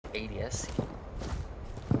ADS.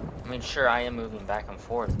 I mean, sure, I am moving back and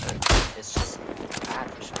forth, but it's just bad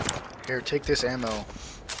for sure. Here, take this ammo.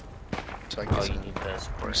 So I can Oh, get you some need those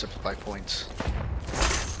for supply points.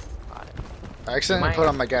 Got it. I accidentally put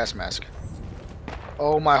on my gas mask.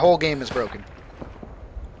 Oh, my whole game is broken.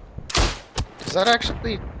 Does that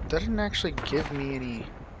actually... That didn't actually give me any...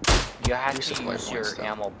 You have to resupply use your points, though.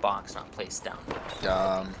 ammo box, not place down.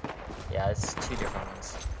 Yeah, it's two different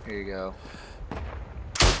ones. Here you go.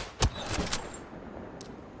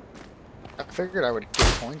 I figured I would get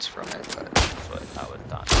points from it, but... That's what I would have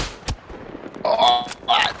thought. Oh!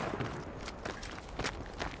 What?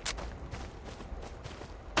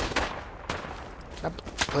 That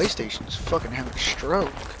PlayStation's fucking having a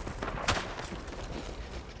stroke.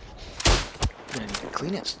 I'm gonna need to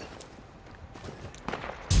clean it.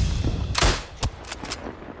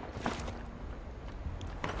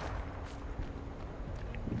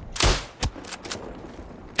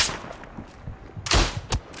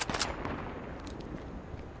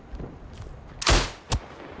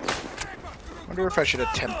 I wonder if I should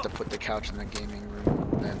attempt to put the couch in the gaming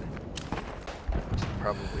room, then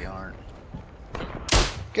probably aren't.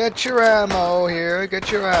 Get your ammo here, get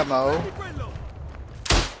your ammo.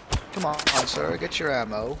 Come on, sir, get your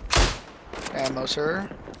ammo. Ammo, sir.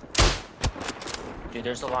 Dude,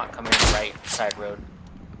 there's a lot coming right side road.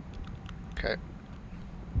 Okay.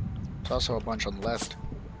 There's also a bunch on the left.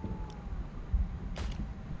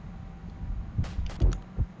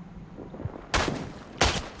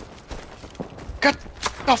 Get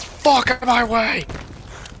the fuck out of my way!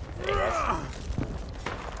 Hey guys.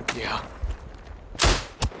 Yeah.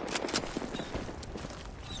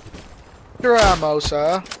 Your ammo,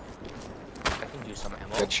 sir. I can do some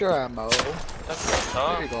ammo. Get your ammo.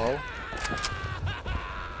 There you go.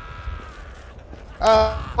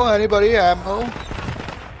 Anybody ammo?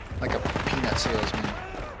 Like a peanut salesman.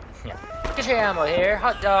 Yeah. Get your ammo here.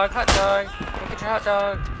 Hot dog, hot dog. Get your hot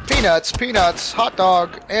dog. Peanuts, peanuts, hot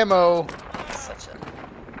dog, ammo. Such a...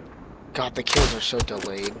 God, the kills are so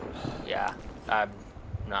delayed. Yeah, I'm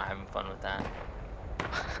not having fun with that.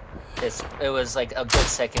 It was like a good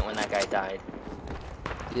second when that guy died.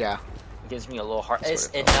 Yeah. It gives me a little hard. That's It's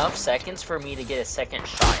what it felt. enough seconds for me to get a second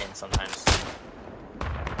shot in sometimes.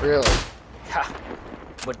 Really? Yeah.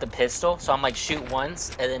 With the pistol, so I'm like shoot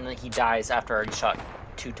once, and then he dies after I already shot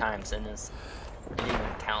 2 times, and it didn't even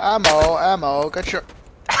count. Ammo, ammo, get your...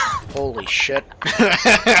 Holy shit.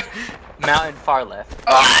 Mountain far left.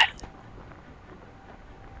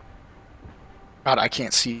 God, I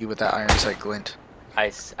can't see you with that iron sight glint.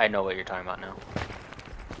 I know what you're talking about now.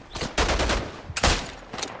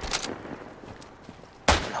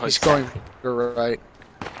 Oh, He's exactly. going to the right.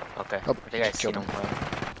 Okay. Oh, I think I see killed him. him.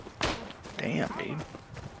 Damn, dude.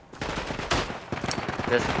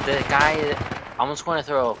 The guy, I almost want to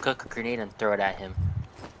throw a grenade and throw it at him.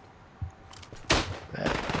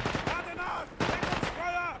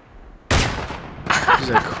 This is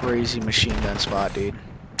a crazy machine gun spot, dude.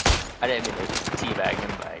 I didn't mean to teabag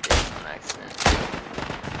him, but I did on accident.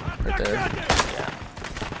 Right there. Yeah.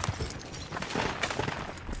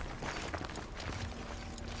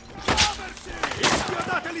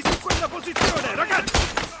 Schiodateli su quella posizione, ragazzi!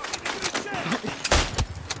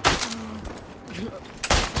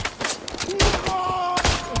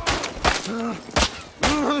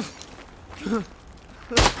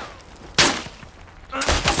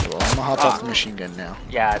 Well, I'm gonna hop off the machine gun now.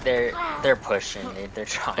 Yeah, they're pushing. They're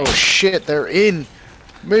trying. Oh shit, they're in!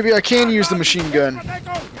 Maybe I can use the machine gun.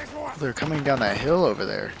 They're coming down that hill over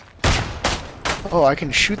there. Oh, I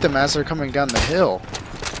can shoot them as they're coming down the hill.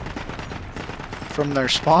 From their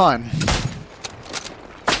spawn.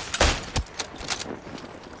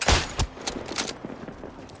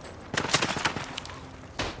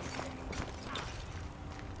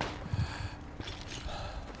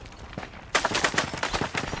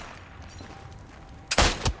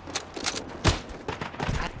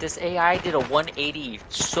 This AI did a 180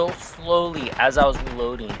 so slowly as I was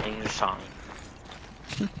reloading, and he just shot me.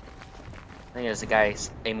 I think there's a guy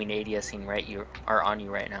aiming ADSing right you or on you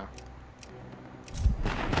right now.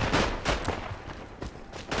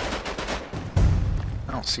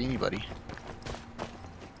 I don't see anybody.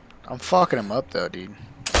 I'm fucking him up though, dude.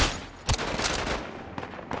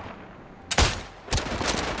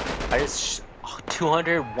 I just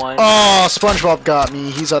 201. Oh, SpongeBob got me.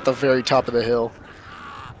 He's at the very top of the hill.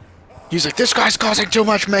 He's like, this guy's causing too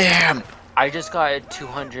much mayhem. I just got a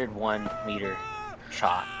 201 meter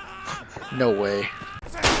shot. No way.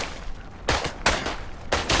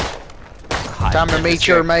 God, Time to meet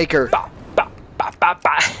your maker. Bah, bah, bah, bah,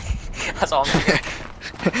 bah. That's all I'm doing.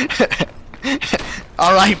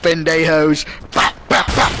 Alright, pendejos. Bah, bah,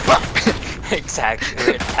 bah, bah. Exactly.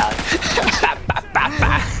 We're Italian. Ba, ba,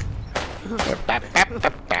 ba,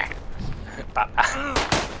 ba.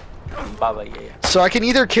 Baba, yeah. So I can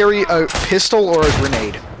either carry a pistol or a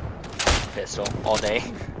grenade. Pistol all day.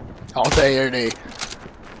 All day, every day.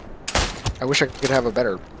 I wish I could have a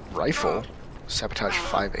better rifle. Sabotage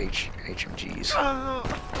 5 HMGs. Oh.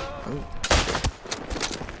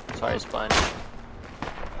 Sorry, Sponge.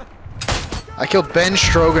 I killed Ben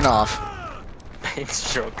Stroganoff. Ben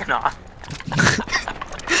Stroganoff.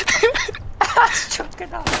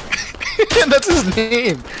 Stroganoff. That's his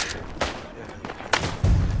name.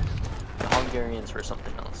 The Hungarians were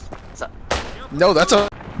something else. What's up? No, that's a.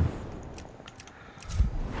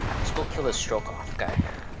 Let's go kill this stroke off guy.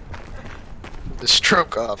 The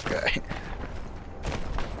stroke off guy.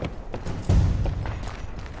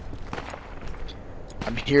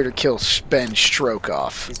 I'm here to kill Ben Stroke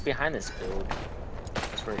off. He's behind this build.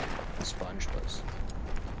 That's where the Sponge was.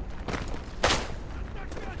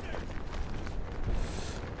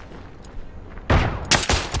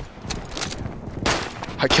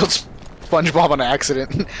 I killed SpongeBob on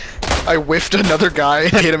accident. I whiffed another guy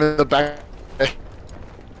and hit him in the back.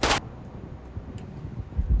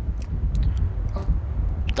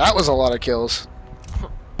 That was a lot of kills.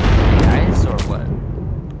 Guys or what?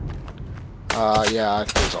 Yeah,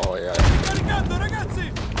 it was all AI.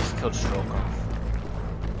 Just killed stroke off.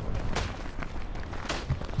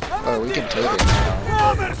 Oh, we can take it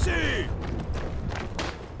now.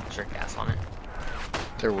 Is there gas on it?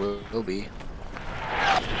 There will be.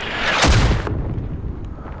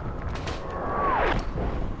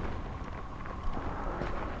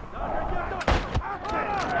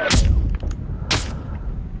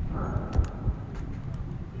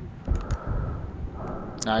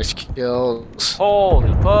 Nice kills.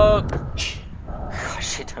 Holy fuck!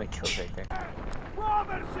 Shit ton of kills right there.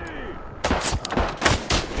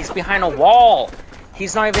 He's behind a wall!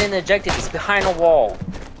 He's not even in the objective, he's behind a wall.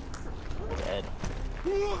 Dead.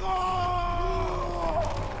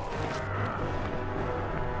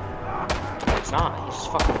 It's not, he's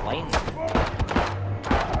just fucking laying there.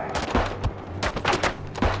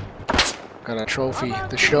 Got a trophy.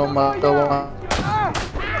 The show must go on.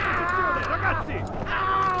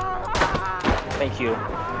 Thank you.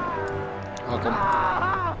 Welcome.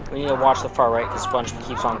 We need to watch the far right because Sponge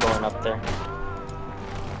keeps on going up there.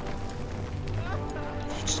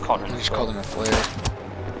 He just called him. He just called him a flare.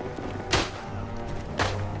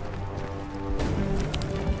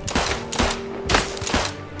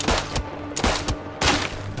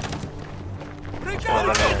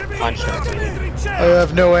 Punch him. I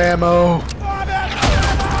have no ammo.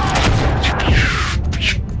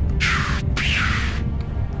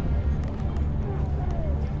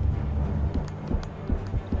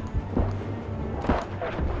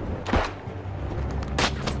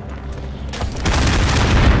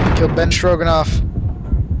 Killed Ben Stroganoff.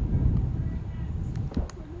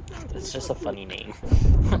 It's just a funny name.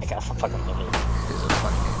 I got fucking love it. It's a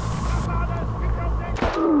funny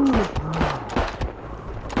name.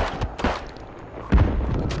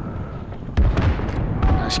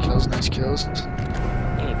 Nice kills, nice kills. You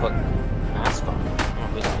need to put mask on. I don't know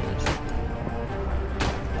who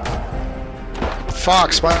that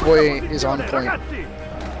Fox, my boy is on point. is.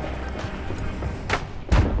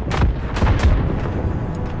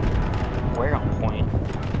 Where on point?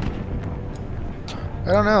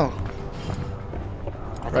 I don't know.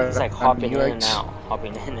 I think he's like hopping in and out.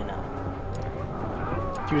 Hopping in and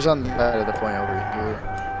out. He was on the side of the point over here.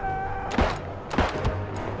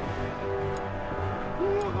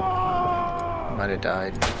 Might have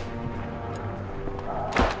died.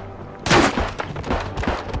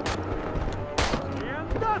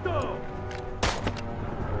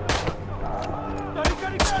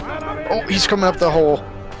 Oh, he's coming up the hole.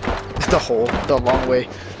 The long way.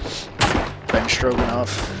 Ben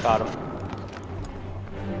Stroganoff. Got him.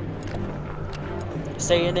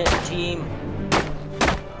 Stay in it, team.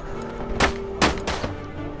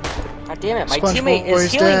 God damn it, my teammate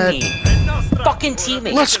is healing me. Fucking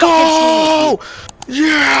teammate. Let's go!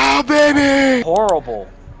 Yeah, baby! Horrible.